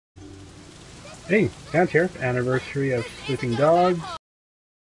Hey, Sam's here. Anniversary of Sleeping Dogs.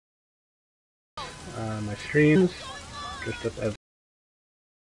 My streams, dressed up as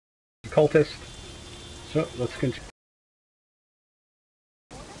a cultist. So let's continue.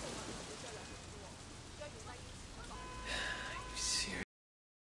 You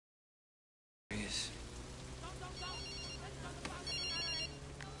serious?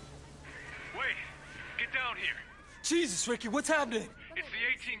 Wait, get down here. Jesus, Ricky, what's happening? It's the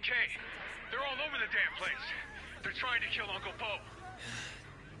 18K. They're all over the damn place. They're trying to kill Uncle Po.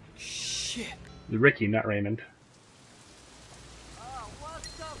 Shit. Ricky, not Raymond. What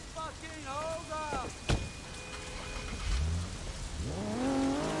the fucking hold up?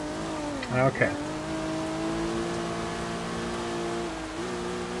 Okay.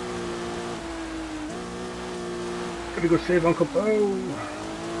 Gotta go save Uncle Po.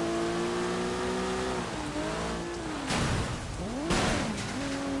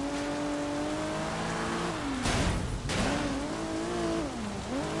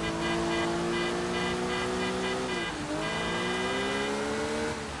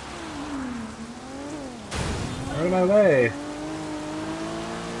 Out of my way.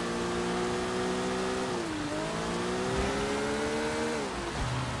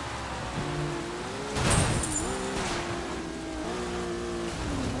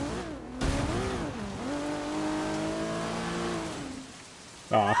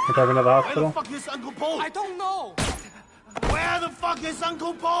 Aw, we're driving to the hospital. Where the fuck is Uncle Po? I don't know. Where the fuck is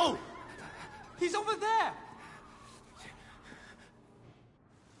Uncle Po? He's over there.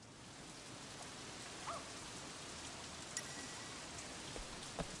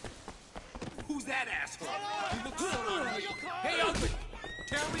 Who's that asshole? He looks so Hey, ugly.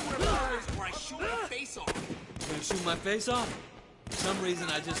 Tell me where Paul is or I shoot your face off. You gonna shoot my face off? For some reason,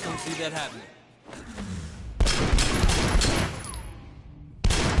 I just don't see that happening.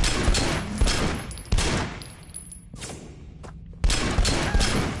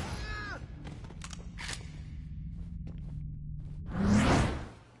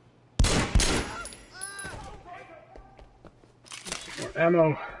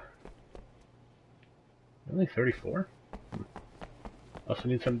 Ammo. Only 34? Also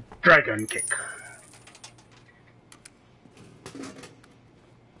need some dragon kick.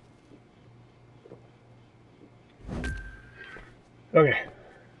 Okay.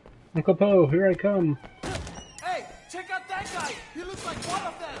 Uncle Po, here I come. Hey, check out that guy! He looks like one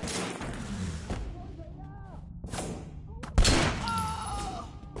of them!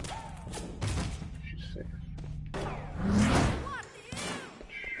 She's safe.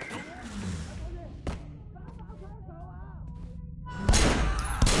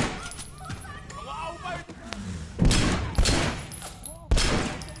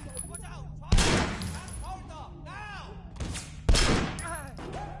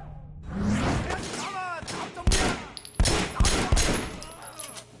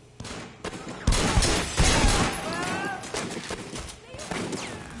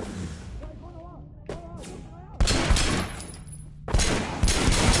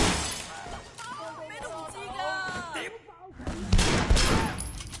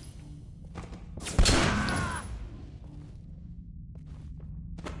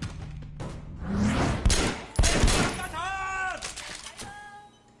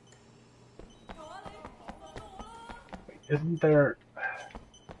 Isn't there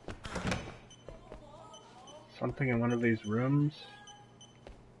something in one of these rooms?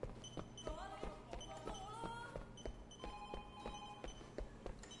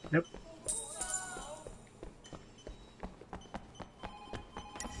 Nope.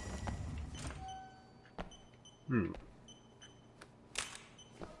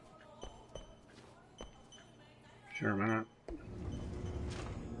 Sure, why not?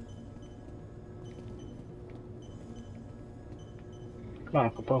 Come on,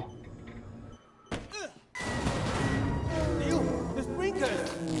 Uncle Po. The sprinkler!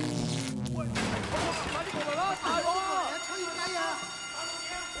 What? 快啲過嚟啦！大佬啊！吹雞啊！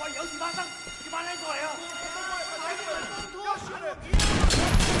喂，有事發生，要班僆過嚟啊！吹雞啊！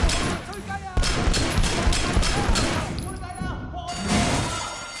吹雞啊！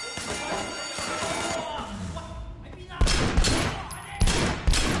喺邊啊？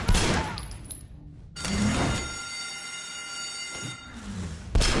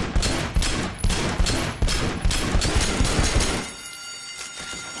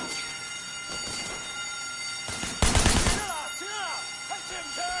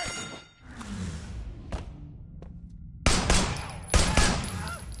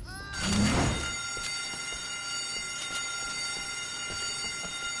 Hey,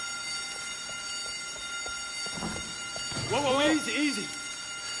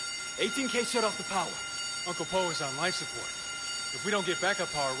 18K shut off the power. Uncle Po is on life support. If we don't get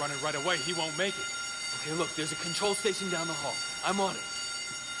backup power running right away, he won't make it. Okay, look, there's a control station down the hall. I'm on it.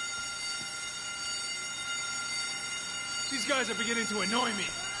 These guys are beginning to annoy me.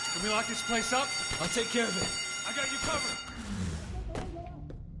 Can we lock this place up? I'll take care of it. I got you covered.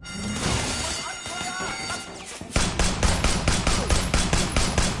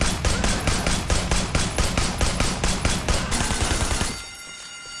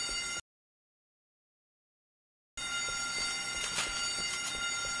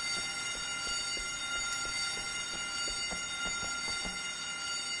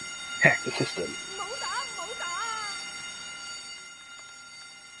 Hack the system. 唔好打，唔好打！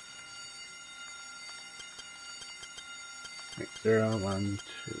 Right, 0, 1,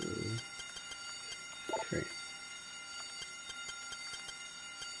 2, 3.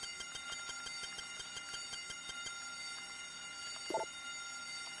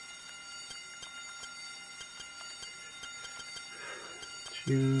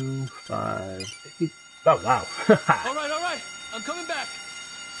 Two, 5, 8. Oh wow! All right. I'm coming back.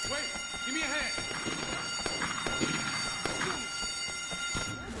 Wait, give me a hand.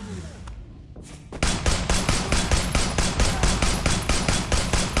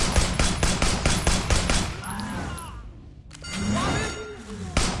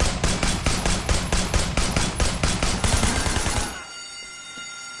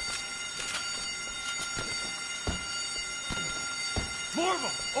 More of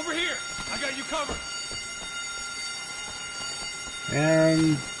them! Over here! I got you covered!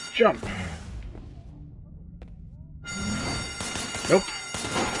 And jump. Nope.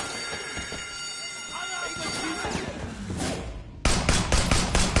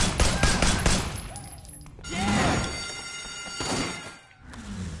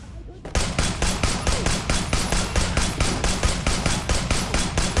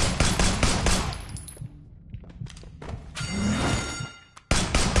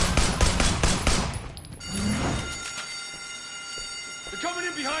 They're coming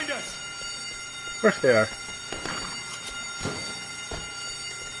in behind us! Of course they are.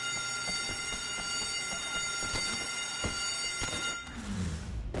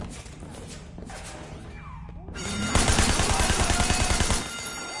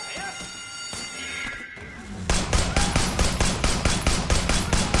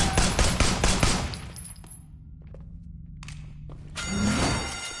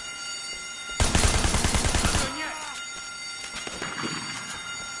 Not yet!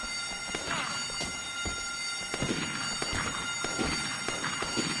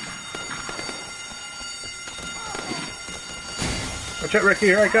 Watch out, Ricky,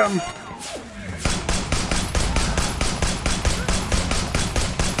 here I come.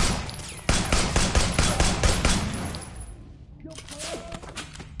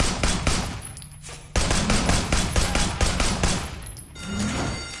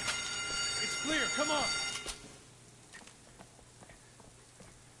 It's clear, come on!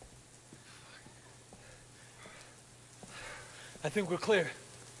 I think we're clear.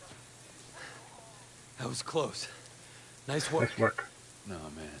 That was close. Nice work. Nice work. No,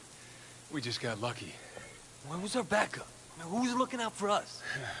 man. We just got lucky. Where was our backup? I mean, who was looking out for us?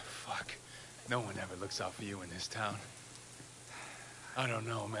 Fuck. No one ever looks out for you in this town. I don't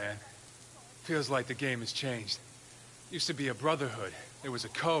know, man. Feels like the game has changed. Used to be a brotherhood. There was a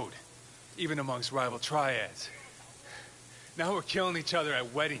code. Even amongst rival triads. Now we're killing each other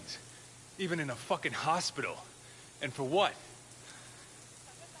at weddings. Even in a fucking hospital. And for what?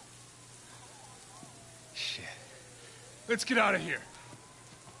 Shit. Let's get out of here.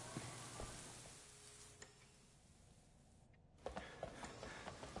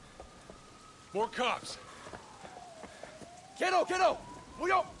 More cops. Kiddo, kiddo, 唔好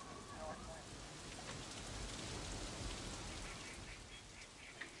喐！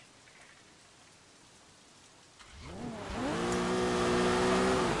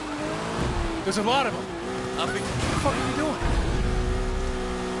 There's a lot of them. I'm big. What the fuck are you doing?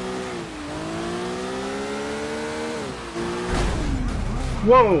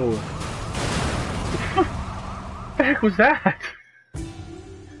 Whoa! What the heck was that?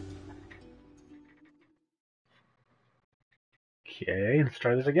 Okay, let's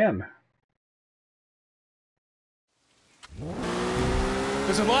try this again.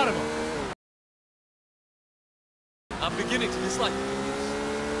 There's a lot of them. I'm beginning to dislike the police.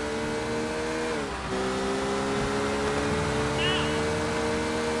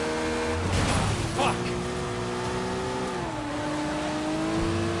 Fuck.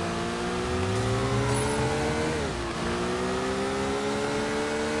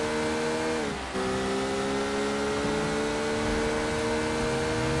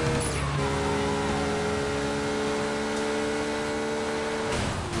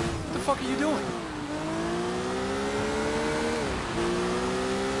 fuck are you doing?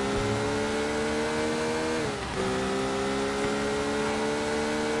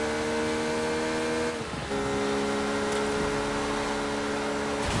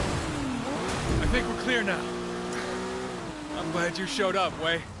 I think we're clear now. I'm glad you showed up,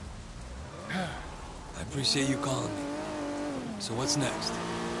 Wei. I appreciate you calling me. So what's next?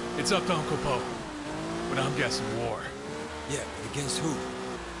 It's up to Uncle Po. But I'm guessing war. Yeah, but against who?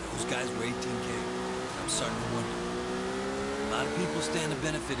 Those guys were 18K. I'm starting to wonder. A lot of people stand to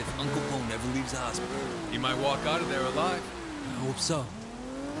benefit if Uncle Po never leaves the hospital. He might walk out of there alive. I hope so.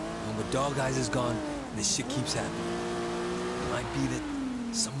 When the Dog Eyes is gone, this shit keeps happening. It might be that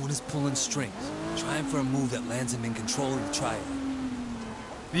someone is pulling strings, trying for a move that lands him in control of the Triad.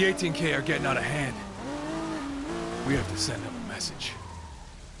 The 18K are getting out of hand. We have to send them a message.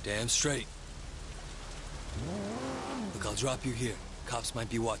 Damn straight. Look, I'll drop you here. Cops might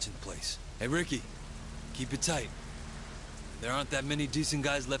be watching the place. Hey, Ricky, keep it tight. There aren't that many decent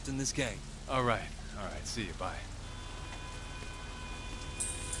guys left in this gang. All right. See you. Bye.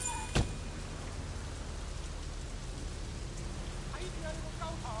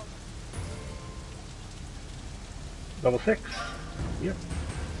 Level 6. Yep.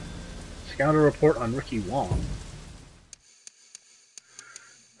 Scout a report on Ricky Wong.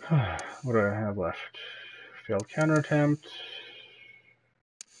 What do I have left? Failed counter attempt.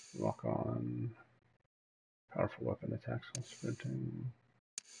 Walk on. Powerful weapon attacks while sprinting.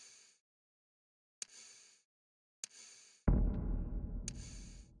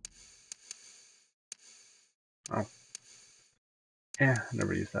 Oh. Yeah,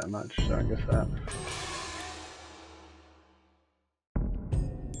 never used that much, so I guess that.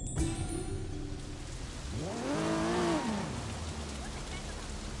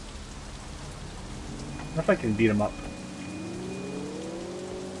 If I can beat him up.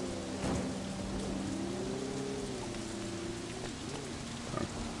 Oh,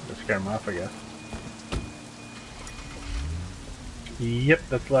 just scare him off, I guess. Yep,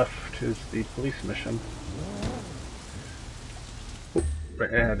 that's left is the police mission. Oop,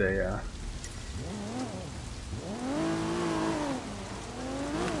 right, I had a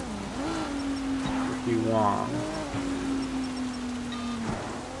Ricky Wong.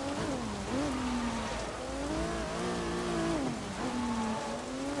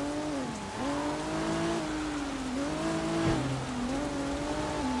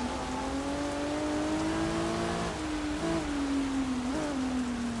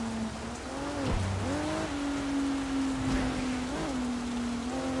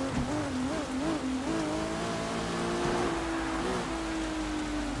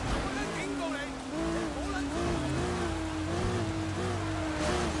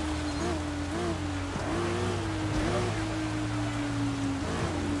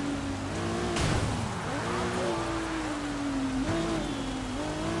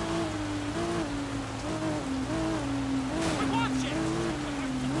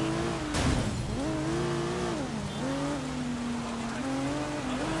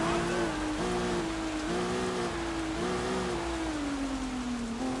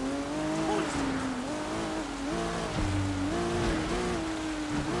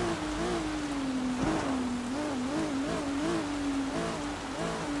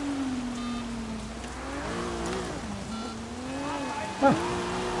 Huh.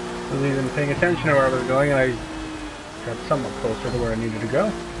 Wasn't even paying attention to where I was going, and I got somewhat closer to where I needed to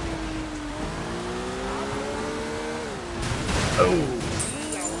go. Oh!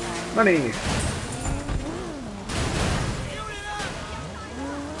 Money!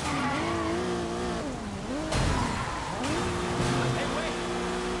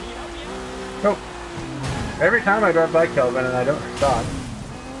 Oh! Every time I drive by Kelvin and I don't stop.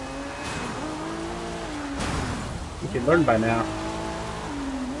 You can learn by now.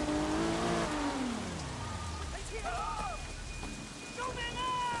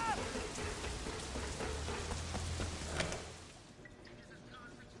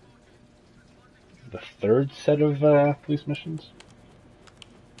 The third set of police missions?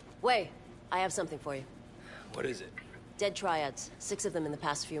 Wei, I have something for you. What is it? Dead triads, 6 of them in the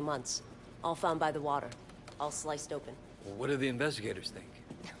past few months. All found by the water. All sliced open. Well, what do the investigators think?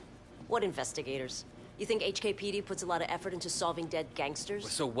 What investigators? You think HKPD puts a lot of effort into solving dead gangsters?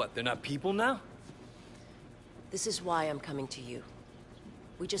 So what, they're not people now? This is why I'm coming to you.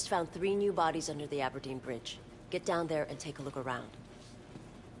 We just found 3 new bodies under the Aberdeen Bridge. Get down there and take a look around.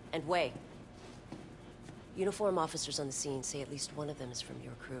 And Wei, uniform officers on the scene say at least one of them is from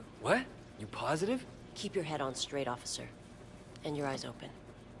your crew. What? You positive? Keep your head on straight, officer. And your eyes open.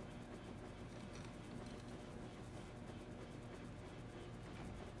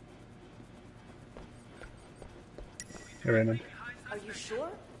 Hey, Raymond. Are you sure?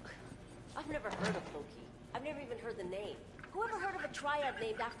 I've never heard of Loki. I've never even heard the name. Whoever heard of a triad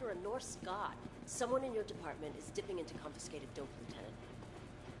named after a Norse god? Someone in your department is dipping into confiscated dope, Lieutenant.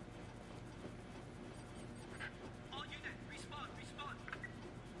 All unit, respond, respond.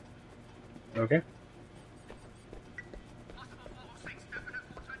 Okay. Possible 406, definite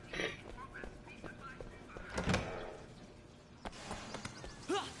 420. Progress, please advise.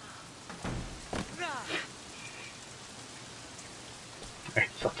 Alright,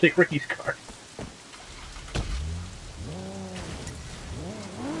 so I'll take Ricky's car.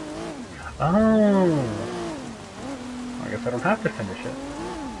 Oh. I guess I don't have to finish it.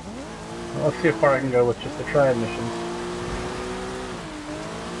 Well, let's see how far I can go with just the triad missions.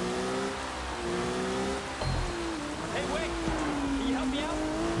 Hey, wait! Can you help me out?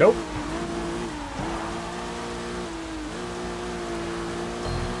 Nope.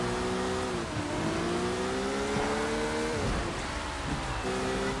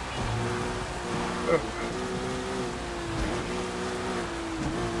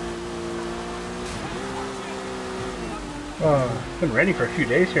 It's been raining for a few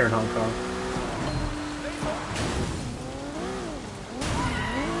days here in Hong Kong.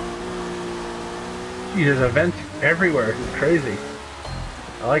 Gee, there's events everywhere. It's crazy.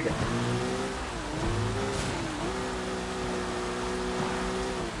 I like it.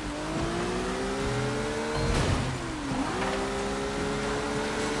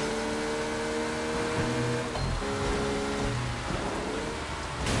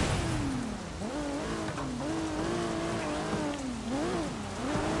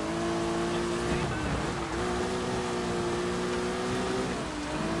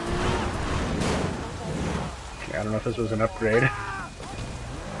 I don't know if this was an upgrade. Nope.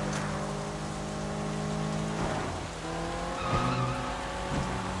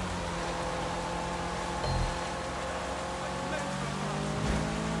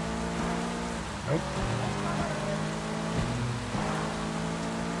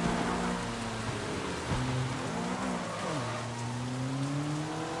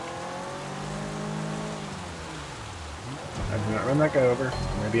 I did not run that guy over.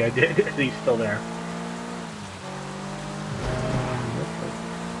 Maybe I did. He's still there.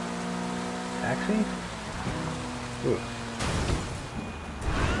 Taxi? Ooh.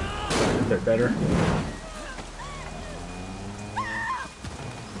 That's a bit better.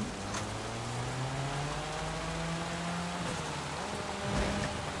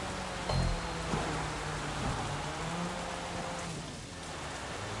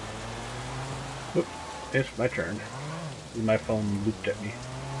 Oop, it's my turn. My phone looped at me.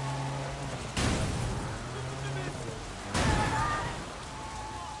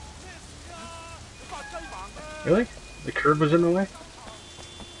 Really? The curb was in the way?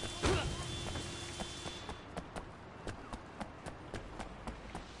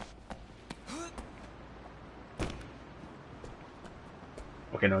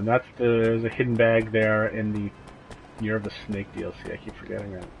 Okay, no, that's there's a hidden bag there in the near the snake DLC. I keep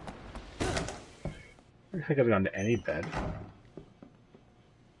forgetting that. I don't think I've gone to any bed.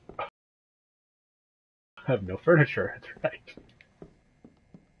 I have no furniture, that's right.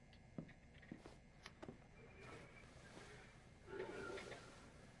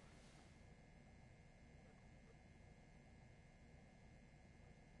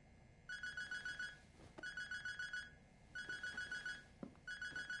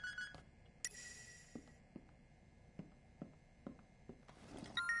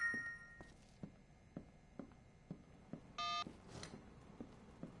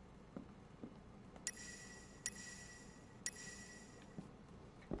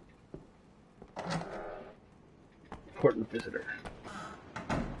 Important visitor.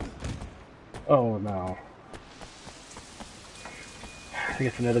 Oh no. I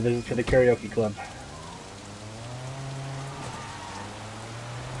think it's another visit to the karaoke club.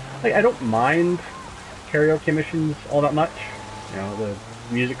 Like, I don't mind karaoke missions all that much. You know, the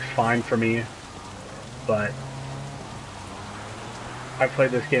music's fine for me, but I've played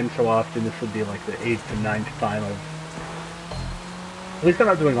this game so often, this would be like the 8th and 9th time of... At least I'm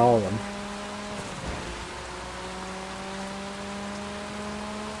not doing all of them.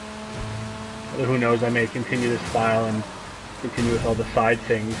 Although who knows, I may continue this file and continue with all the side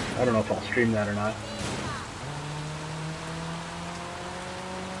things. I don't know if I'll stream that or not.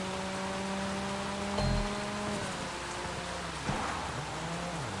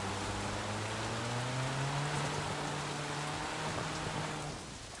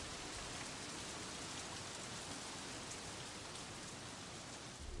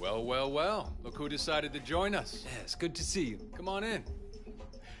 Well, well, well. Look who decided to join us. Yeah, it's good to see you. Come on in.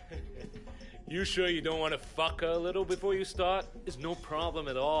 You sure you don't want to fuck her a little before you start? It's no problem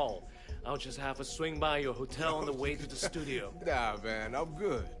at all. I'll just have her swing by your hotel on the way to the studio. Nah, man, I'm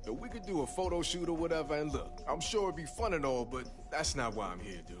good. We could do a photo shoot or whatever, and look, I'm sure it'd be fun and all, but that's not why I'm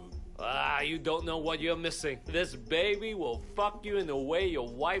here, dude. Ah, you don't know what you're missing. This baby will fuck you in a way your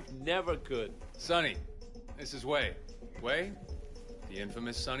wife never could. Sonny, this is Wei. Wei? The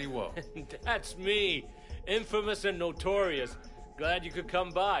infamous Sonny Wo. That's me. Infamous and notorious. Glad you could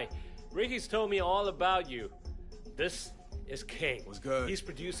come by. Ricky's told me all about you. This is King. What's good? He's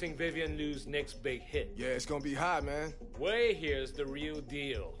producing Vivienne Lu's next big hit. Yeah, it's gonna be hot, man. Wei here's the real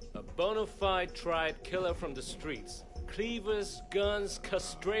deal. A bona fide tried killer from the streets. Cleavers, guns,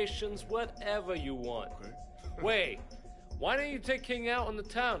 castrations, whatever you want. Okay. Wei, why don't you take King out on the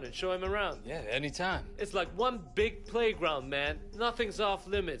town and show him around? Yeah, anytime. It's like one big playground, man. Nothing's off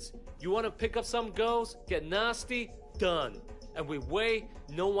limits. You want to pick up some girls, get nasty, done. And with Wei,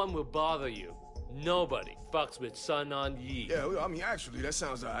 no one will bother you. Nobody fucks with Sun On Yi. Yeah, I mean, actually, that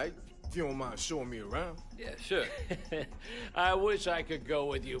sounds all right. If you don't mind showing me around. Yeah, sure. I wish I could go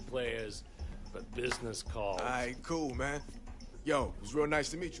with you players, but business calls. All right, cool, man. Yo, it was real nice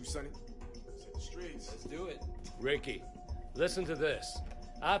to meet you, Sonny. Let's hit the streets. Let's do it. Ricky, listen to this.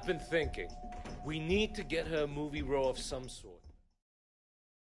 I've been thinking. We need to get her a movie role of some sort.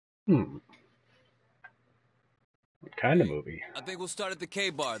 What kind of movie? I think we'll start at the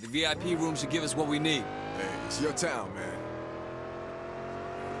K-Bar. The VIP room should give us what we need. Hey, it's your town, man.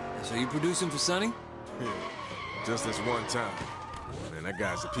 So you producing for Sonny? Yeah, just this one time. Man, that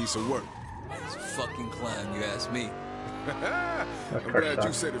guy's a piece of work. He's a fucking clown, you ask me. I'm glad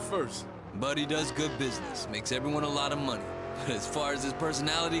you said it first. But he does good business, makes everyone a lot of money. But as far as his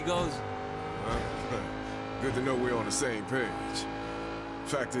personality goes... Good to know we're on the same page.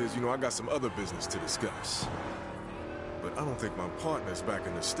 Fact is, I got some other business to discuss. But I don't think my partners back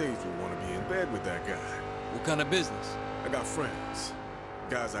in the States would want to be in bed with that guy. What kind of business? I got friends.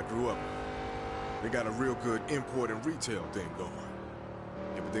 Guys I grew up with. They got a real good import and retail thing going.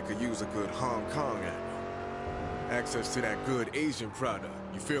 Yeah, but they could use a good Hong Kong angle. Access to that good Asian product,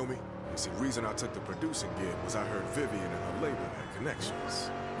 you feel me? You see, the reason I took the producing gig was I heard Vivienne and her label had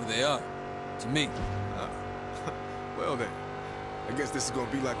connections. Who they are? To me. Well then, I guess this is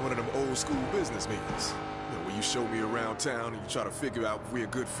gonna be like one of them old school business meetings. Where you show me around town and you try to figure out if we're a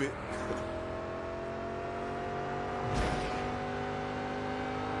good fit.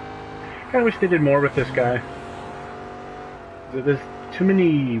 I wish they did more with this guy. There's too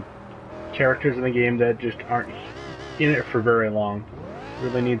many characters in the game that just aren't in it for very long.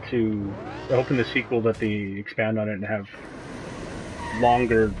 Really need to... I hope in the sequel that they expand on it and have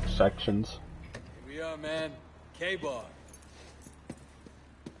longer sections. Here we are, man. K-Bar.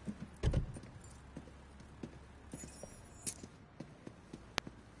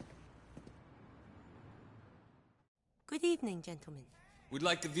 Good evening, gentlemen. We'd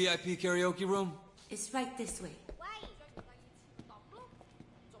like the VIP karaoke room? It's right this way.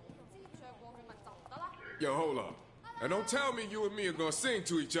 Yo, hold up. Now don't tell me you and me are gonna sing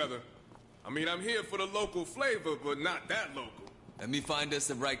to each other. I mean, I'm here for the local flavor, but not that local. Let me find us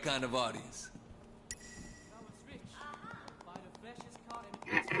the right kind of audience.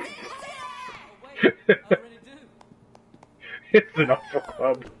 It's an awful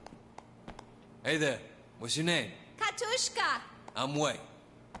club. Hey there, what's your name? Katushka! I'm Wei.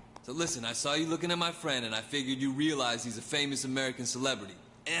 So listen, I saw you looking at my friend and I figured you realized he's a famous American celebrity.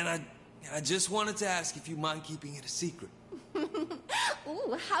 And I just wanted to ask if you mind keeping it a secret.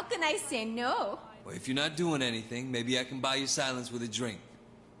 Ooh, how can I say no? Well, if you're not doing anything, maybe I can buy you silence with a drink.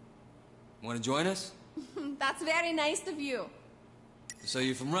 Want to join us? That's very nice of you. So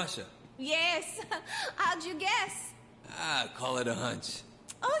you're from Russia? Yes. How'd you guess? Ah, call it a hunch.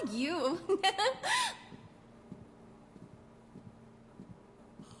 Oh, you.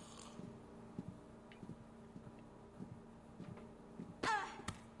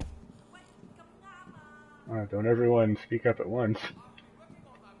 Don't everyone speak up at once.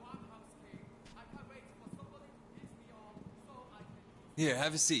 Here,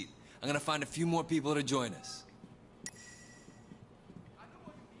 have a seat. I'm gonna find a few more people to join us.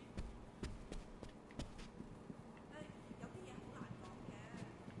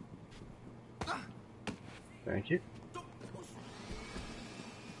 Thank you.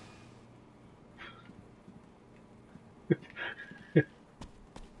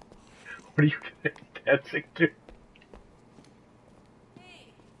 What are you dancing to?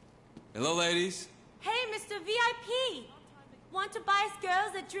 Hello, ladies. Hey, Mr. VIP! Want to buy us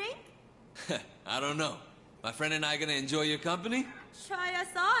girls a drink? I don't know. My friend and I gonna enjoy your company? Try us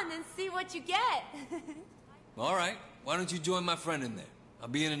on and see what you get. All right. Why don't you join my friend in there? I'll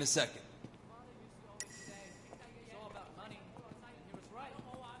be in a second.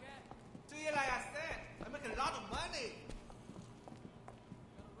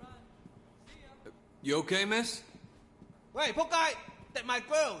 You okay, miss? Hey, poor guy, that's my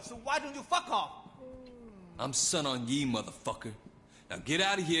girl, so why don't you fuck off? I'm son on ye, motherfucker. Now get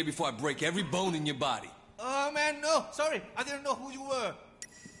out of here before I break every bone in your body. Oh, man, no. Sorry, I didn't know who you were.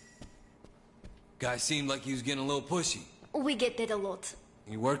 Guy seemed like he was getting a little pushy. We get that a lot.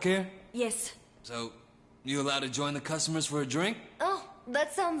 You work here? Yes. So, you allowed to join the customers for a drink? Oh,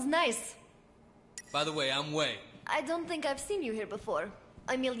 that sounds nice. By the way, I'm Wei. I don't think I've seen you here before.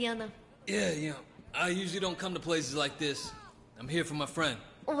 I'm Ilyana. Yeah. I usually don't come to places like this. I'm here for my friend.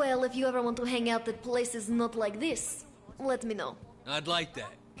 Well, if you ever want to hang out at places not like this, let me know. I'd like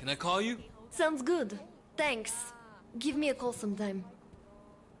that. Can I call you? Sounds good. Thanks. Give me a call sometime.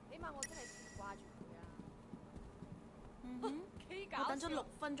 我等咗6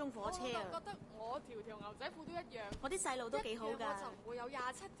分鐘火車啊！我覺得我條牛仔褲都一樣。我啲細路都幾好㗎。我就唔會有27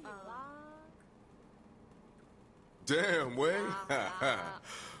條啦。Damn, Wei.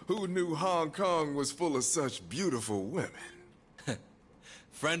 Who knew Hong Kong was full of such beautiful women?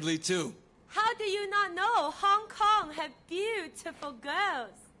 Friendly, too. How do you not know Hong Kong had beautiful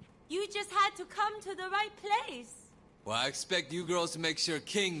girls? You just had to come to the right place. Well, I expect you girls to make sure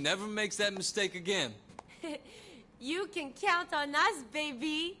King never makes that mistake again. You can count on us,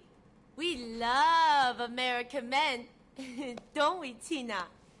 baby. We love American men. Don't we, Tina?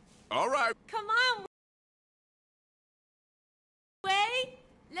 All right. Come on, Wei.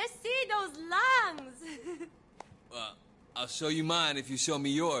 Let's see those lungs. Well, I'll show you mine if you show me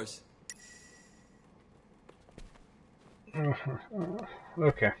yours.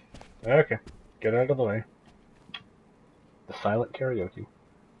 Okay. Get out of the way. The silent karaoke.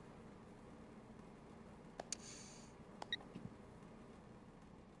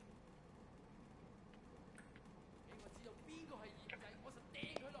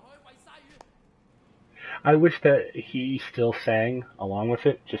 I wish that he still sang along with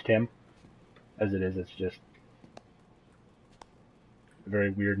it, just him. As it is, it's just a very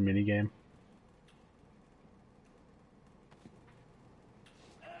weird minigame.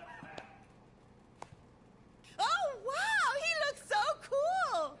 Oh, wow! He looks so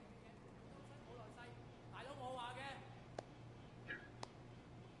cool!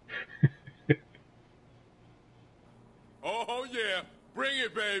 Oh, yeah. Bring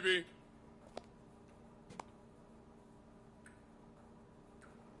it, baby.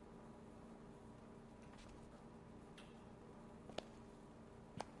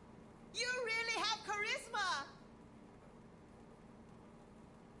 You really have charisma!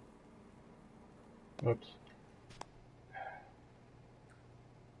 Whoops.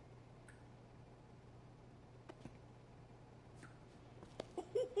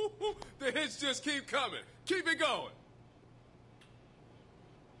 The hits just keep coming. Keep it going.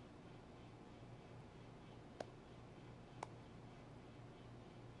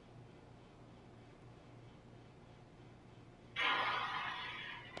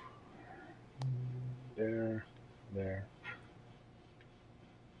 There.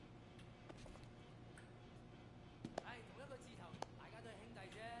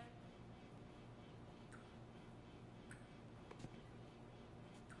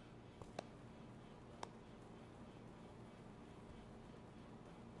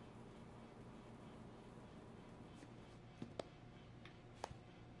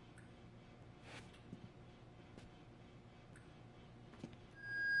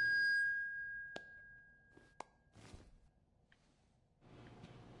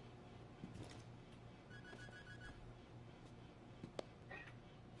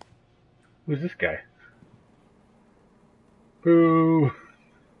 Who's this guy? Boo!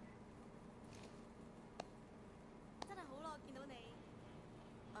 真係好耐見到你。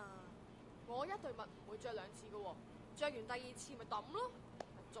我一對襪唔會着2次嘅喎，着完第2次咪抌咯。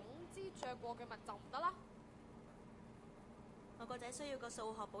總之着過嘅襪就唔得啦。我個仔需要個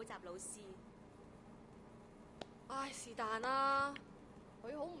數學補習老師。唉，是但啦，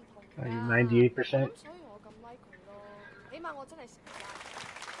佢好唔同㗎。 98%. 咁所以我咁 like 佢咯，起碼我真係成家。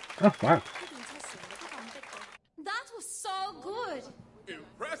 Oh, wow. That was so good.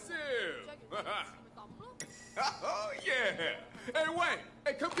 Impressive. Oh, yeah. Hey, Wei.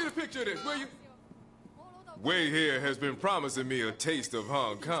 Hey, come get a picture of this, will you? Wei here has been promising me a taste of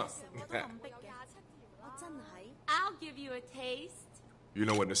Hong Kong. I'll give you a taste. You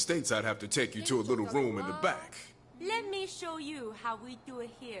know, in the States, I'd have to take you to a little room in the back. Let me show you how we do it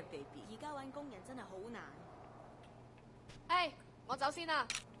here, baby. 而家揾工人真係好難。誒，我走先啦。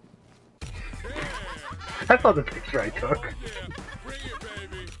 I saw the picture I took. Oh, yeah. Bring it,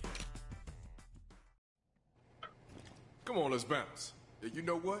 baby. Come on, let's bounce. You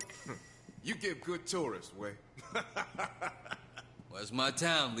know what? You give good tourists, Wei. Well, it's my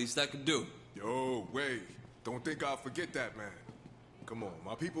town. Least I could do. Yo, wait. Don't think I'll forget that, man. Come on,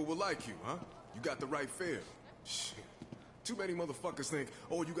 my people will like you, huh? You got the right feel. Shit. Too many motherfuckers think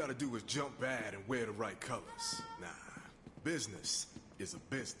all you gotta do is jump bad and wear the right colors. Nah. Business is a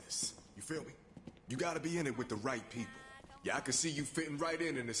business. You feel me? You gotta be in it with the right people. Yeah, I can see you fitting right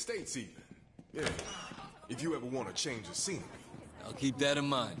in the States even. Yeah. If you ever want to change the scenery. I'll keep that in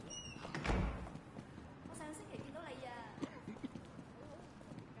mind.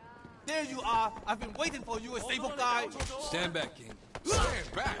 There you are. I've been waiting for you, a stable guy. Stand back, King.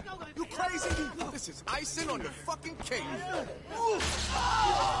 Stand back? You crazy? This is icing on the fucking cake.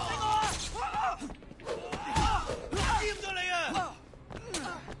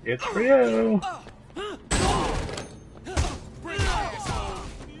 It's for you.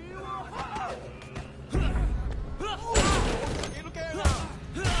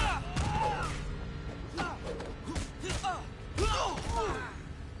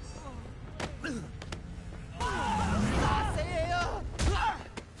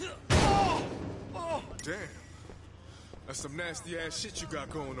 Damn. That's some nasty ass shit you got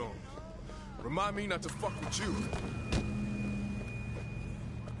going on. Remind me not to fuck with you.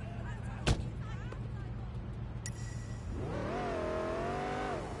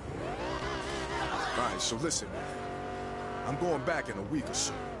 Alright, so listen, man. I'm going back in a week or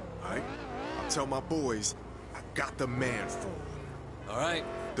so, alright? I'll tell my boys I got the man for them. Alright.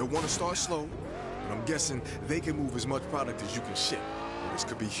 They'll want to start slow, but I'm guessing they can move as much product as you can ship. This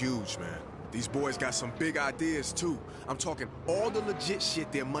could be huge, man. These boys got some big ideas, too. I'm talking all the legit shit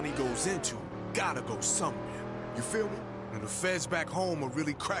their money goes into gotta go somewhere. You feel me? And the feds back home are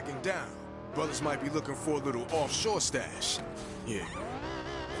really cracking down. Brothers might be looking for a little offshore stash. Yeah.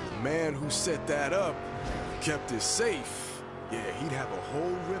 And the man who set that up kept it safe. Yeah, he'd have a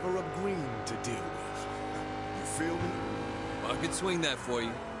whole river of green to deal with. You feel me? Well, I could swing that for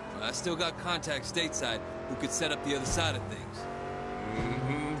you. I still got contacts stateside who could set up the other side of things.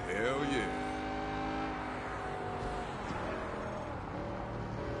 Mm-hmm. Hell yeah.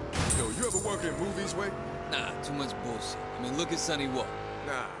 Yo, you ever work in movies, Wade? Nah, too much bullshit. I mean, look at Sonny Wo.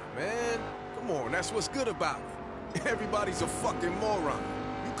 Nah, man. Come on, that's what's good about it. Everybody's a fucking moron.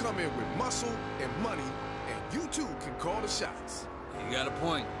 You come in with muscle and money, and you too can call the shots. You got a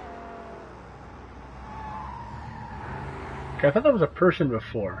point. Okay, I thought that was a person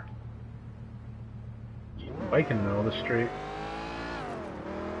before. Bike in the middle of the street.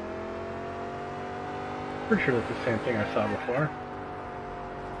 Pretty sure that's the same thing I saw before.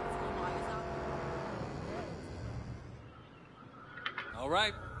 All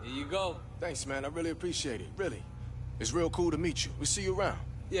right, here you go. Thanks, man. I really appreciate it. Really. It's real cool to meet you. We'll see you around.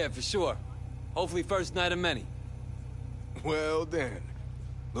 Yeah, for sure. Hopefully first night of many. Well, then.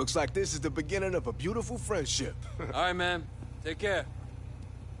 Looks like this is the beginning of a beautiful friendship. All right, man. Take care.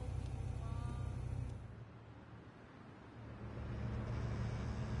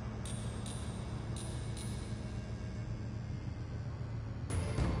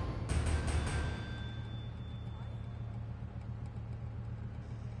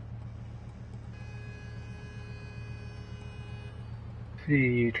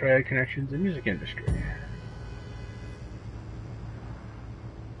 The Triad Connections in Music Industry.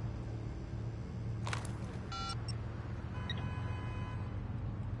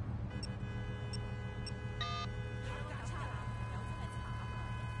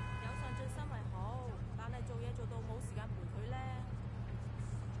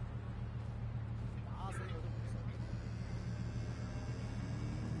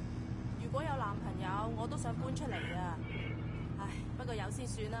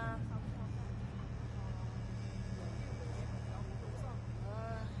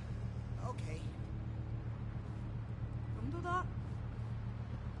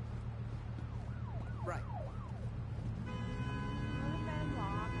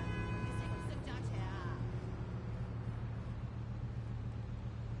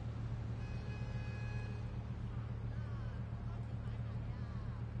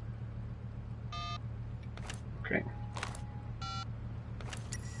 Okay.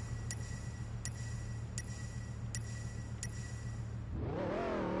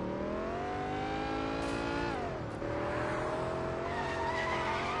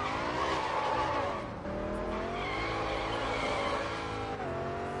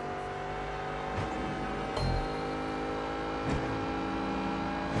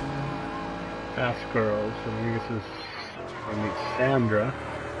 Fast Girls, so I guess this is where we meet Sandra.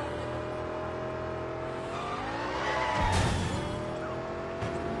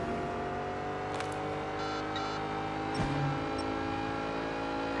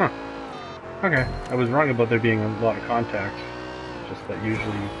 Okay, I was wrong about there being a lot of contacts. Just that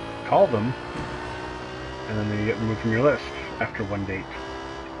usually call them, and then they get removed from your list after one date.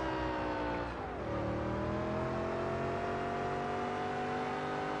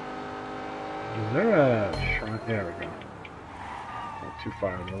 Is there a shrine? There we go. Not too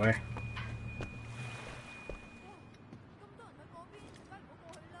far out of the way.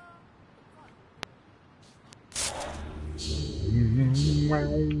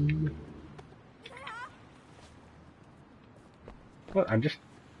 What? I'm just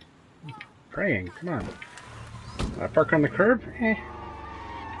praying. Come on. Park on the curb? Eh.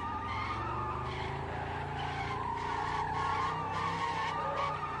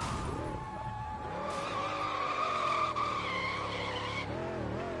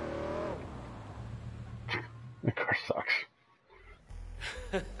 The car sucks.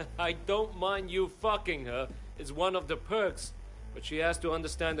 I don't mind you fucking her. It's one of the perks. But she has to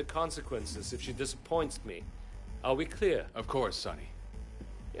understand the consequences if she disappoints me. Are we clear? Of course, Sonny.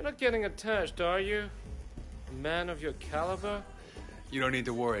 You're not getting attached, are you? A man of your caliber? You don't need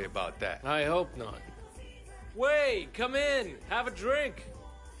to worry about that. I hope not. Wei, come in. Have a drink.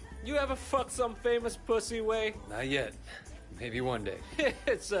 You ever fucked some famous pussy, Wei? Not yet. Maybe one day.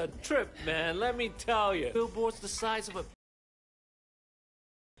 It's a trip, man, let me tell you. Billboard's the size of a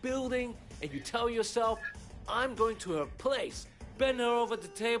building, and you tell yourself, I'm going to her place, bend her over the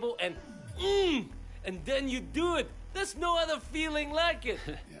table, and then you do it. There's no other feeling like it.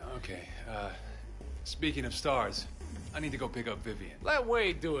 Yeah, okay. Speaking of stars, I need to go pick up Vivienne. Let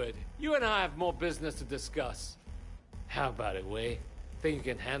Wei do it. You and I have more business to discuss. How about it, Wei? Think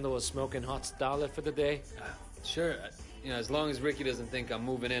you can handle a smoking hot starlet for the day? Sure. You know, as long as Ricky doesn't think I'm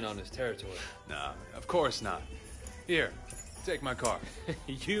moving in on his territory. Nah, of course not. Here, take my car.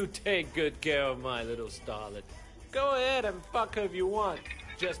 You take good care of my little starlet. Go ahead and fuck her if you want.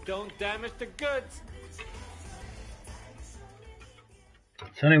 Just don't damage the goods.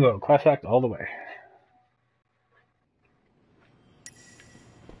 Sonny Wo, class act all the way.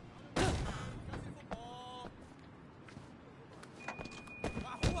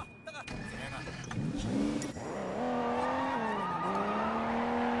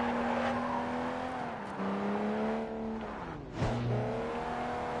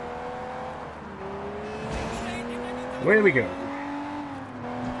 Away we go.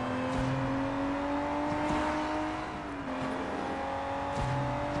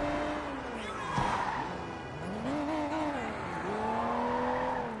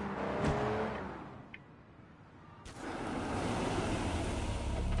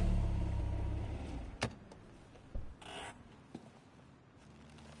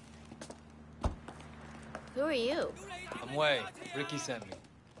 Who are you? I'm Wei. Ricky sent me.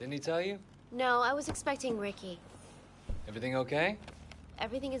 Didn't he tell you? No, I was expecting Ricky. Everything okay?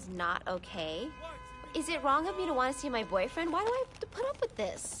 Everything is not okay. Is it wrong of me to want to see my boyfriend? Why do I have to put up with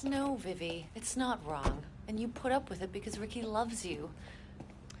this? No, Vivi, it's not wrong. And you put up with it because Ricky loves you.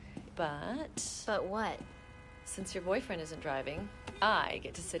 But But what? since your boyfriend isn't driving, I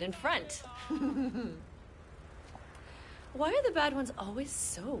get to sit in front. Why are the bad ones always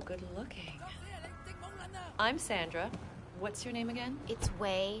so good looking? I'm Sandra. What's your name again? It's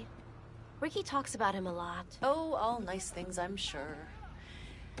Wei. Ricky talks about him a lot. Oh, all nice things, I'm sure.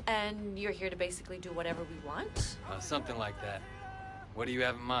 And you're here to basically do whatever we want? Something like that. What do you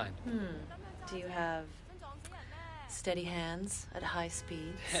have in mind? Do you have steady hands at high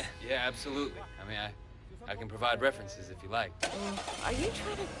speeds? Yeah, absolutely. I mean, I can provide references if you like. Are you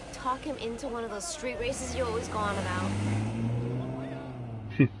trying to talk him into one of those street races you always go on about?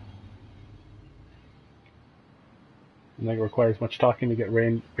 I think it requires much talking to get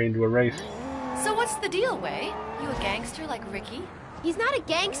Rain to a race. So what's the deal, Wei? You a gangster like Ricky? He's not a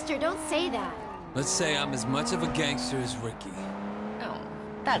gangster, don't say that. Let's say I'm as much of a gangster as Ricky. Oh,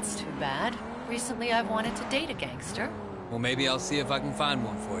 that's too bad. Recently I've wanted to date a gangster. Well, maybe I'll see if I can find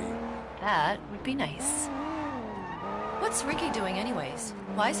one for you. That would be nice. What's Ricky doing anyways?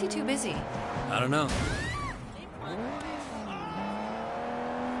 Why is he too busy? I don't know.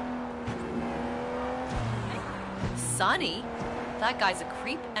 Sonny? That guy's a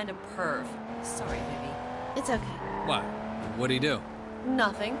creep and a perv. Sorry, Vivi. It's okay. What? What'd he do?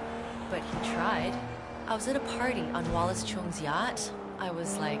 Nothing. But he tried. I was at a party on Wallace Chung's yacht. I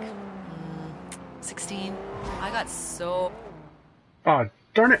was like, 16. I got so... Aw,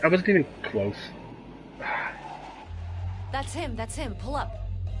 darn it, I wasn't even close. That's him. Pull up.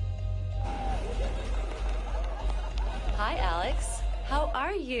 Hi, Alex. How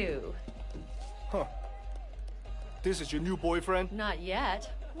are you? Huh. This is your new boyfriend? Not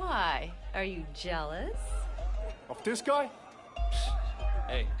yet. Why? Are you jealous? Of this guy?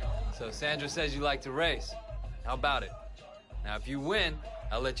 Hey, so Sandra says you like to race. How about it? Now, if you win,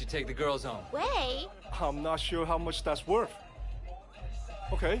 I'll let you take the girls home. Wait. I'm not sure how much that's worth.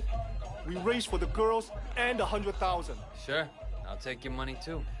 Okay, we race for the girls and 100,000. Sure, I'll take your money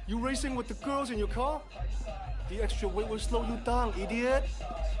too. You racing with the girls in your car? The extra weight will slow you down, idiot.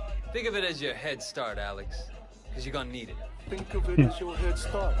 Think of it as your head start, Alex. Because you're gonna need it. Think of it as your head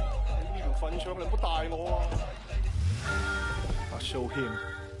start. I'll show him.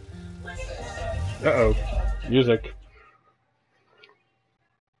 Uh-oh. Music.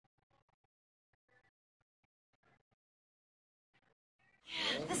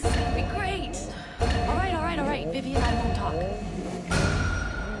 This is gonna be great. All right. Vivienne and I won't talk.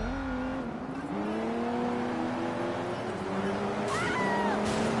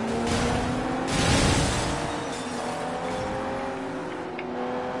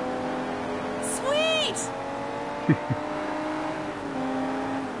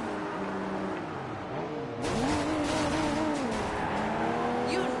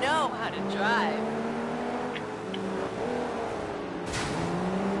 You know how to drive.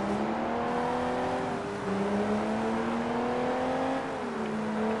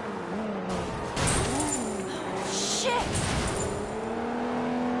 Shit!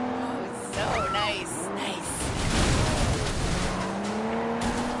 Oh, so nice.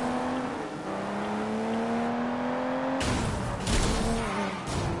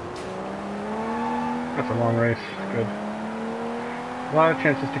 That's a long race. Good. A lot of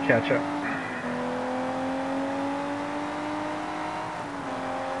chances to catch up.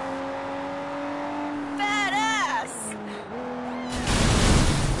 Badass!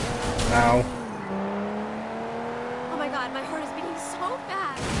 Ow. Oh my god, my heart is beating so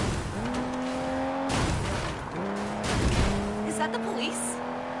fast. Is that the police?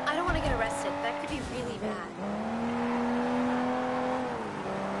 I don't want to get arrested. That could be really bad.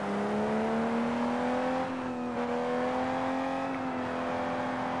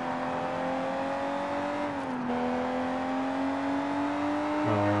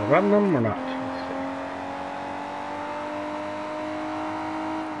 Run them or not? Let's see.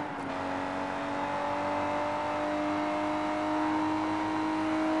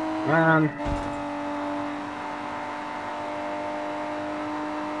 Man.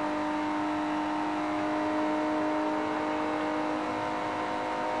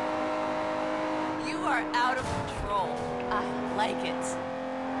 You are out of control. I like it.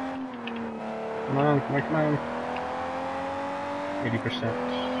 Come on, come on.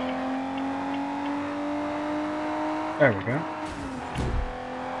 80%. There we go.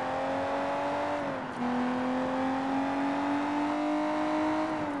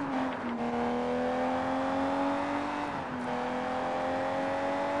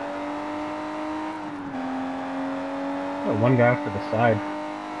 Oh, one guy off to the side.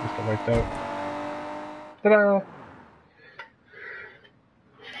 Just got wiped out. Ta-da!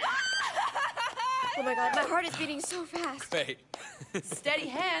 Oh my god, my heart is beating so fast. Great. Steady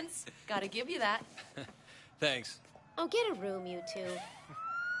hands. Gotta give you that. Thanks. Oh, get a room, you two.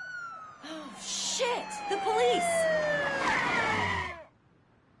 Oh, shit! The police!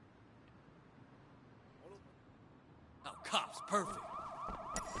 Oh, cops, perfect.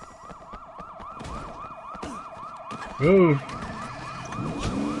 Ooh.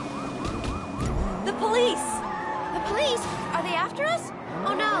 The police! The police? Are they after us?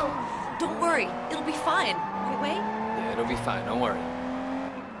 Oh no. Don't worry, it'll be fine. Wait. Yeah, it'll be fine, don't worry.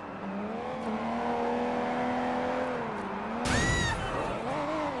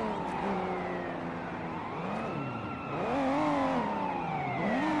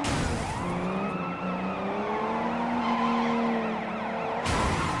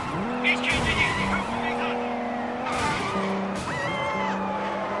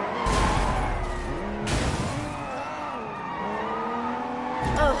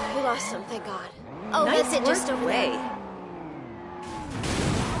 Oh, we lost them, thank God. Oh, Nice that's it, just work, over Way. there.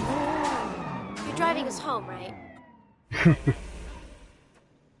 You're driving us home, right?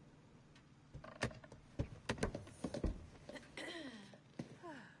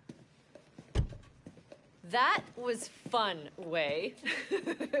 That was fun, Way.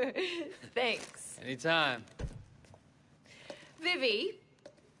 Thanks. Anytime. Vivi,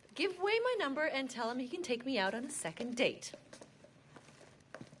 give Way my number and tell him he can take me out on a second date.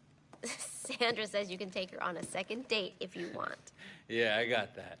 Sandra says you can take her on a second date if you want. Yeah, I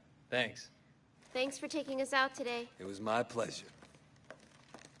got that. Thanks. Thanks for taking us out today. It was my pleasure.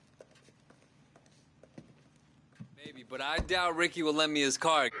 Maybe, but I doubt Ricky will lend me his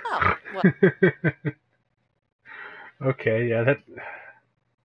car. Oh, well, Okay, yeah, that...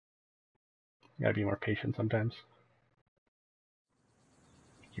 Gotta be more patient sometimes.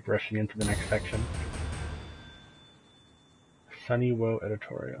 Keep rushing into the next section. Sonny Wo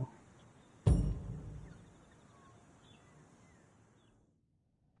editorial.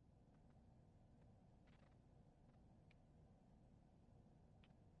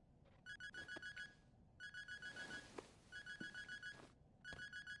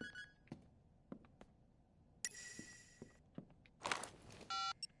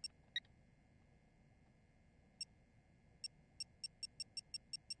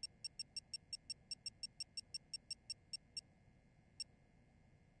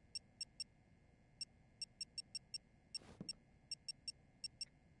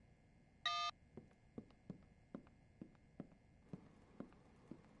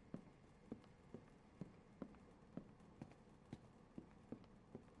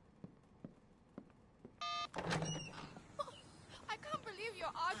 I can't believe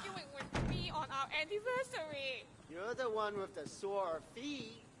you're arguing with me on our anniversary. You're the one with the sore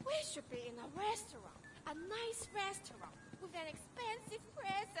feet. We should be in a restaurant. A nice restaurant. With an expensive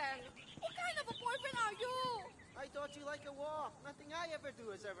present. What kind of a boyfriend are you? I thought you like a walk. Nothing I ever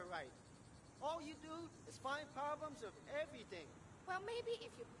do is ever right. All you do is find problems of everything. Well, maybe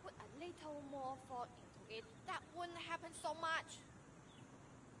if you put a little more thought into it, that wouldn't happen so much.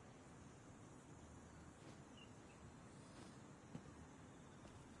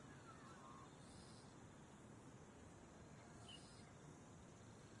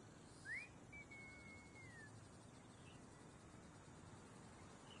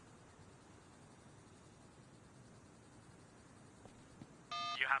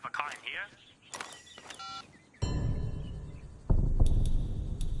 You have a car in here?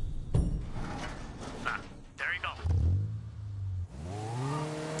 Ah, there you go.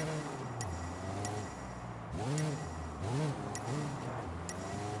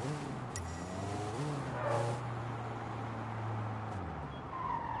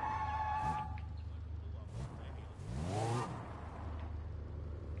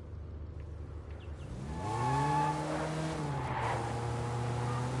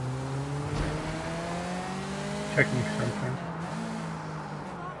 Checking something.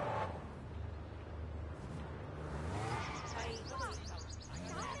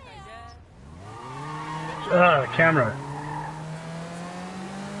 Camera.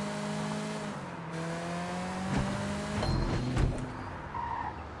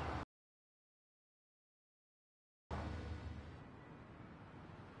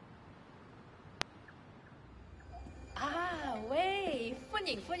 Ah, Wei, 歡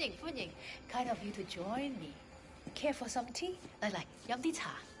迎歡迎歡迎 Kind of you to join me. Care for some tea? 嚟嚟，飲啲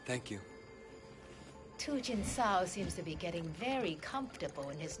茶。 Thank you. Tu Jin Sao seems to be getting very comfortable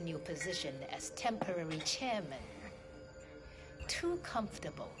in his new position as temporary chairman. Too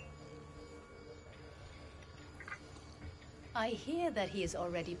comfortable. I hear that he is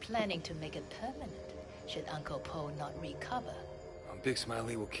already planning to make it permanent, should Uncle Po not recover. Big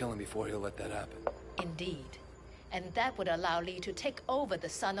Smiley will kill him before he'll let that happen. Indeed. And that would allow Lee to take over the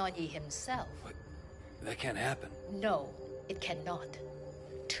Sun On Yi himself. But that can't happen. No, it cannot.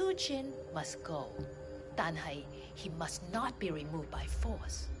 Tu Jin must go. Dan Hai, he must not be removed by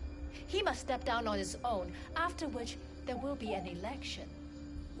force. He must step down on his own, after which there will be an election.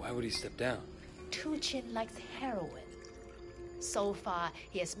 Why would he step down? Tu Jin likes heroin. So far,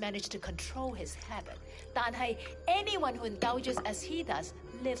 he has managed to control his habit. Dan Hai, anyone who indulges as he does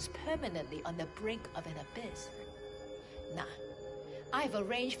lives permanently on the brink of an abyss. Nah, I've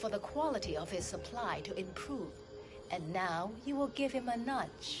arranged for the quality of his supply to improve. And now you will give him a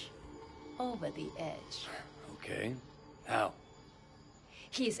nudge. Over the edge. Okay. How?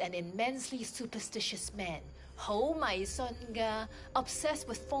 He's an immensely superstitious man. 好迷信㗎, obsessed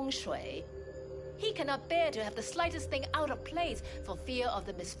with feng shui. He cannot bear to have the slightest thing out of place for fear of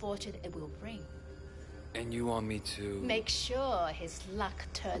the misfortune it will bring. And you want me to... Make sure his luck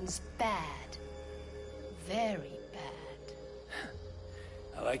turns bad. Very bad.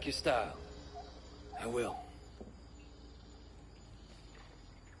 I like your style. I will.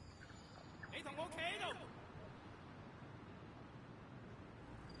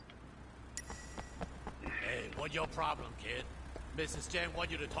 Hey, what's your problem, kid? Mrs. Chen want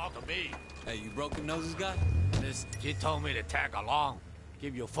you to talk to me. Hey, you broken noses guy? Miss, she told me to tag along.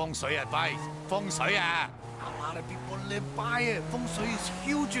 Give you feng shui advice. Feng shui, ah. A lot of people live by it. Feng shui is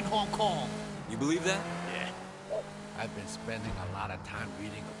huge in Hong Kong. You believe that? Yeah. I've been spending a lot of time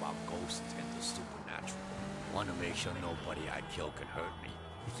reading about ghosts and the supernatural. Want to make sure nobody I kill can hurt me.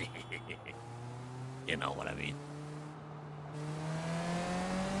 You know what I mean?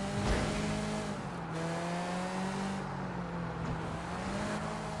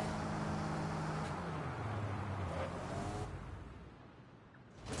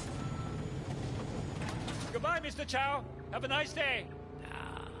 Goodbye, Mr. Chow. Have a nice day.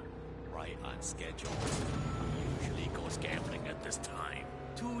 Nah, right on schedule. Usually goes gambling at this time.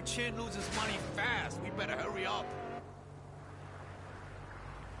 Two Chin loses money fast. We better hurry up.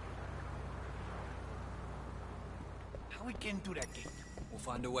 How we getting through that gate? We'll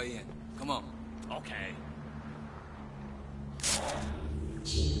find a way in. Come on. Okay.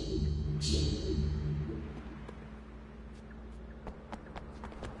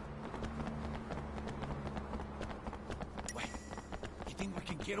 Wait, you think we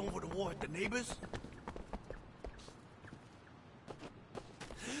can get over the wall at the neighbors?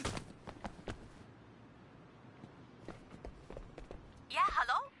 Yeah,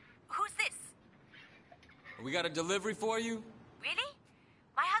 hello? Who's this? We got a delivery for you? Really?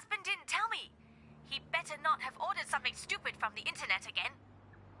 My husband didn't tell me. He better not have ordered something stupid from the internet again.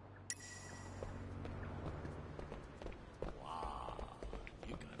 Wow,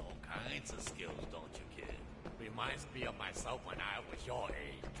 you got all kinds of skills, don't you, kid? Reminds me of myself when I was your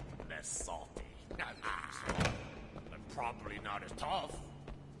age. Less salty. But probably not as tough.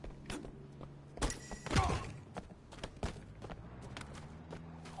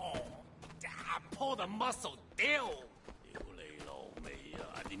 Oh, I pulled a muscle. Ew.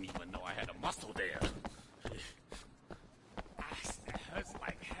 I didn't even know I had a muscle there. It hurts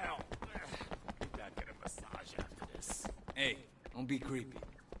like hell. We gotta get a massage after this. Hey, don't be creepy.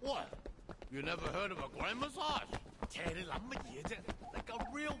 What? You never heard of a groin massage? Like a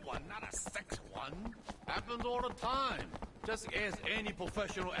real one, not a sex one. Happens all the time. Just ask any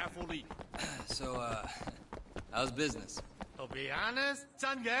professional athlete. So, how's business? To be honest,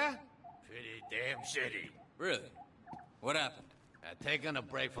 son, yeah? Pretty damn shitty. Really? What happened? Taking a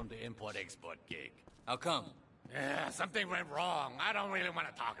break from the import-export gig. How come? Yeah, something went wrong. I don't really want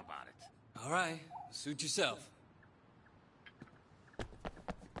to talk about it. All right, suit yourself.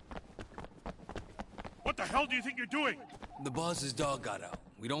 What the hell do you think you're doing? The boss's dog got out.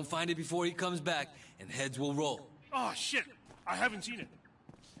 We don't find it before he comes back, and heads will roll. Oh, shit. I haven't seen it.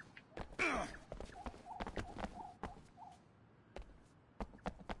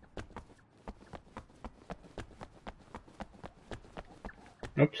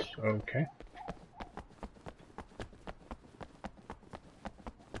 Oops, okay.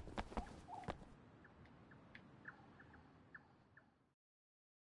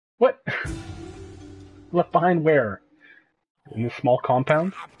 What? Left behind where? In this small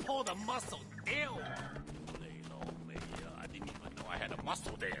compound? I pulled a muscle. Ew. I didn't even know I had a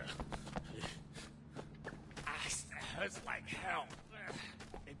muscle there. It hurts like hell.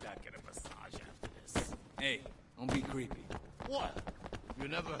 Maybe I'll get a massage after this. Hey, don't be creepy. What? You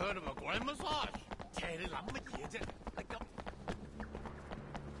never heard of a groin massage?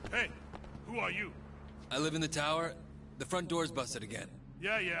 Hey, who are you? I live in the tower. The front door's busted again.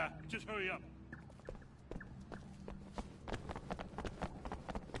 Yeah. Just hurry up.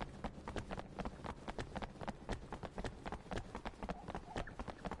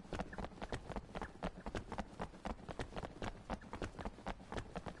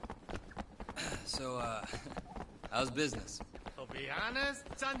 So, how's business? To be honest,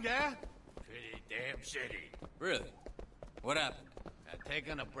 son, yeah? Pretty damn shitty. Really? What happened?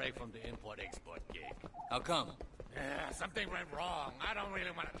 Taking a break from the import-export gig. How come? Yeah, something went wrong. I don't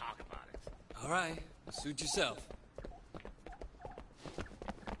really want to talk about it. All right, suit yourself.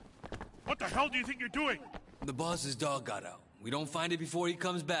 What the hell do you think you're doing? The boss's dog got out. We don't find it before he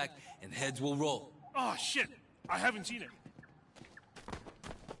comes back, and heads will roll. Oh, shit. I haven't seen it.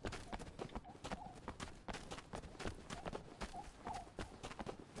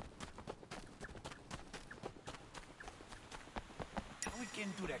 How we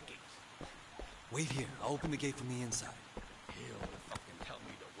getting through that gate? Wait here. I'll open the gate from the inside. Hell, fucking tell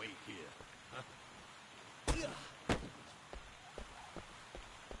me to wait here. Huh?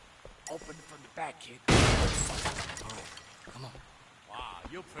 Open it from the back, kid. All right, come on. Wow,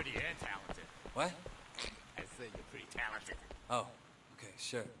 you're pretty and talented. What? I said you're pretty talented. Oh, okay,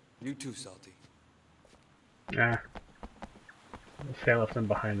 sure. You too, Salty. Nah. Let's say I left him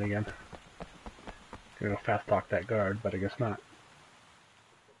behind again. Gonna go fast talk that guard, but I guess not.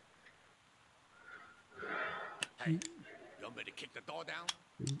 Hey, you want me to kick the door down?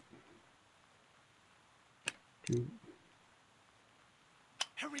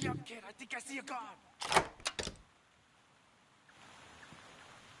 Hurry up, kid. I think I see a guard.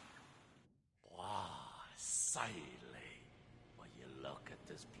 Wow, silly. Will you look at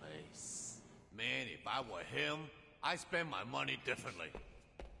this place? Man, if I were him, I'd spend my money differently.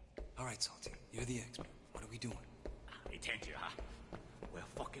 All right, Salty. You're the expert. What are we doing? He told you, huh? We're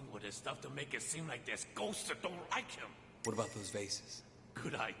fucking with his stuff to make it seem like there's ghosts that don't like him. What about those vases?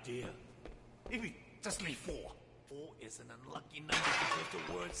 Good idea. Maybe just leave 4. 4 is an unlucky number because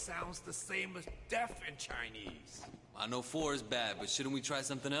the word sounds the same as death in Chinese. I know 4 is bad, but shouldn't we try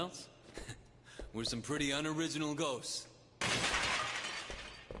something else? We're some pretty unoriginal ghosts.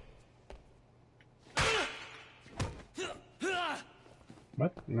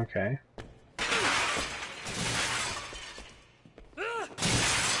 What? Okay.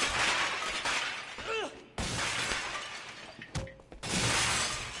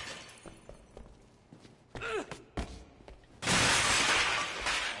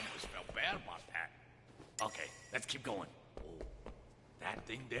 Almost felt bad about that. Okay, let's keep going. Oh, that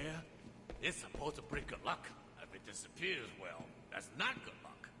thing there is supposed to bring good luck. If it disappears, well, that's not good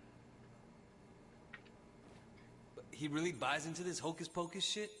luck. But he really buys into this hocus pocus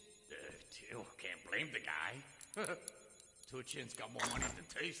shit? You can't blame the guy. Two Chin's got more money than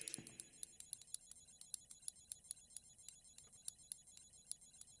taste.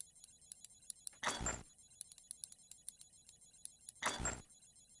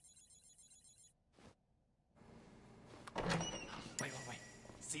 Wait.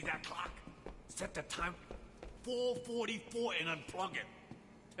 See that clock? Set the time 4:44 and unplug it.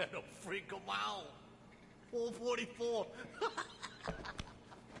 That'll freak him out. 4:44.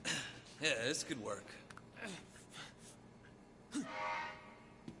 Yeah, this could work.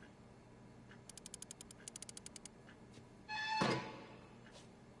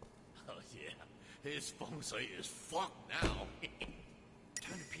 Oh, yeah. His feng shui is fucked now.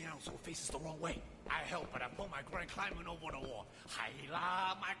 Turn the piano so it faces the wrong way. I help, but I put my grand climbing over the wall.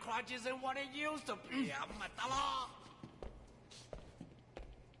 Haila, my crotch isn't what it used to be. Matala.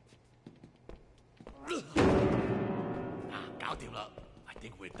 Got him up. I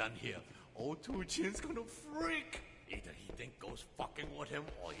think we're done here. Old Two Chin's gonna freak. Either he think goes fucking with him,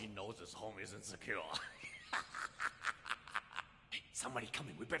 or he knows his home isn't secure. Hey, somebody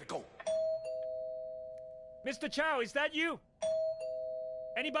coming. We better go. Mr. Chow, is that you?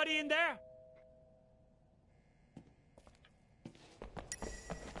 Anybody in there?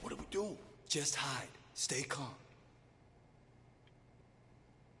 What do we do? Just hide. Stay calm.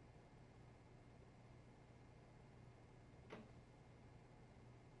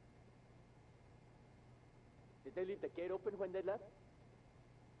 Did they leave the gate open when they left?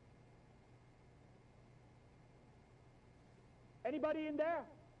 Anybody in there?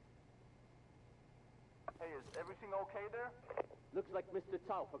 Hey, is everything okay there? Looks like Mr.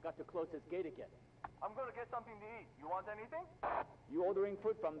 Chow forgot to close his gate again. I'm gonna get something to eat. You want anything? You ordering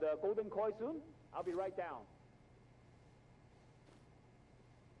food from the Golden Koi soon? I'll be right down.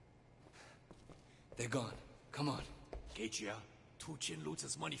 They're gone. Come on. Gage, yeah? Two Chin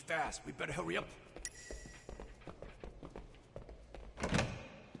loses money fast. We better hurry up.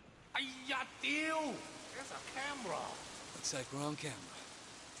 Ayya, deal! There's a camera. Looks like we're on camera.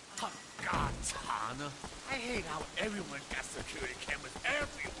 Oh, God, Tana. I hate how everyone got security cameras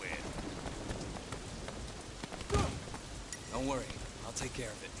everywhere. Don't worry. I'll take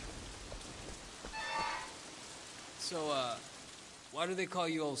care of it. So, why do they call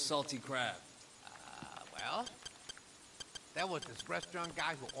you old salty crab? Well, there was this restaurant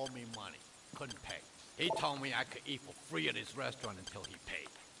guy who owed me money. Couldn't pay. He told me I could eat for free at his restaurant until he paid.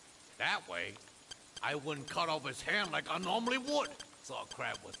 That way, I wouldn't cut off his hand like I normally would. Salt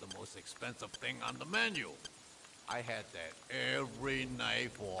crab was the most expensive thing on the menu. I had that every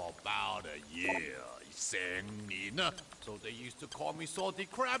night for about a year. So they used to call me salty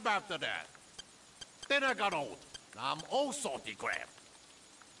crab after that. Then I got old. Now I'm old salty crab.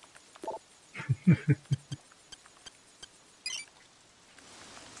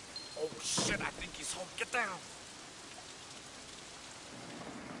 Oh shit, I think he's home. Get down.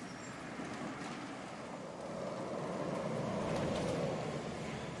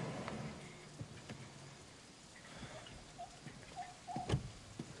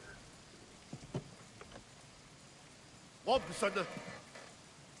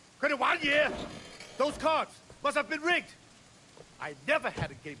 Those cards must have been rigged. I never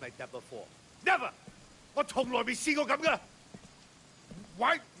had a game like that before. Never. 我從來未試過咁㗎。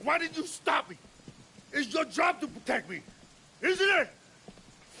Why did you stop me? It's your job to protect me, isn't it?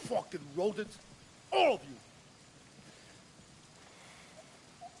 Fucking rodents, all of you.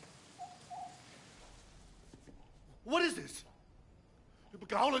 What is this? 你咪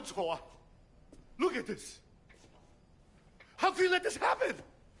搞撚錯啊? Look at this. How can you let this happen?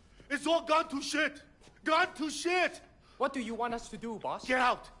 It's all gone to shit. Gone to shit. What do you want us to do, boss? Get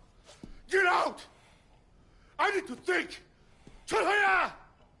out. Get out. I need to think. 出去啊!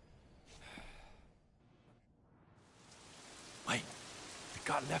 Wait, the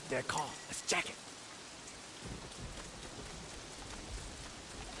guy left their car. Let's check it.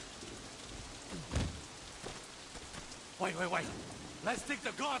 Wait. Let's take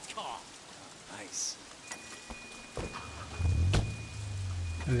the guard's car. Nice.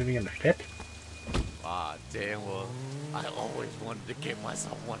 Is it gonna fit? Ah, damn well. I always wanted to get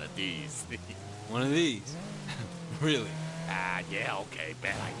myself one of these. One of these? Really? Yeah, okay,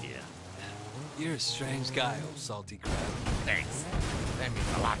 bad idea. You're a strange guy, old salty crab. Thanks. That means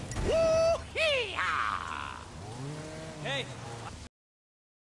a lot. Woo-hee-ha! Hey!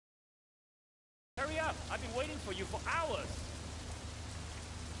 Hurry up! I've been waiting for you for hours!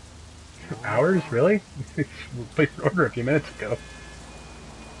 Hours? Really? We placed an order a few minutes ago.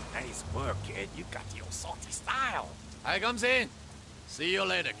 Nice work, kid. You got your salty style. Here comes in. See you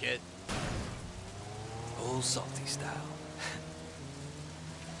later, kid. Old salty style.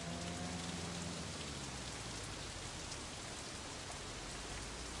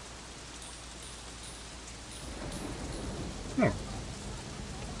 Oh.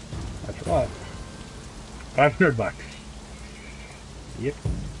 That's a lot. $500. Yep.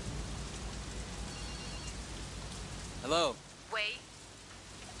 Hello, Wei,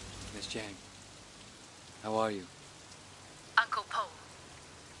 Miss Chang. How are you? Uncle Po.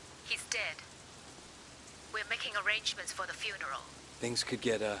 He's dead. We're making arrangements for the funeral. Things could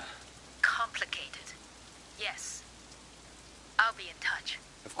get, Complicated. Yes. I'll be in touch.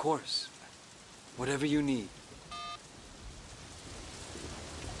 Of course. Whatever you need.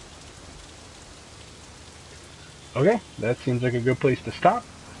 Okay, that seems like a good place to stop.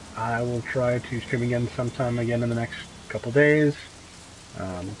 I will try to stream again sometime again in the next couple days.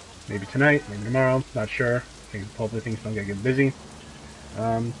 Maybe tonight, maybe tomorrow, not sure. Hopefully things don't get busy.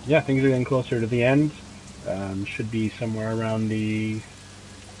 Yeah, things are getting closer to the end. Should be somewhere around the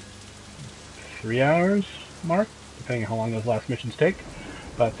 3 hours mark, depending on how long those last missions take.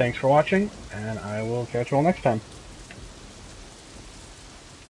 But thanks for watching, and I will catch you all next time.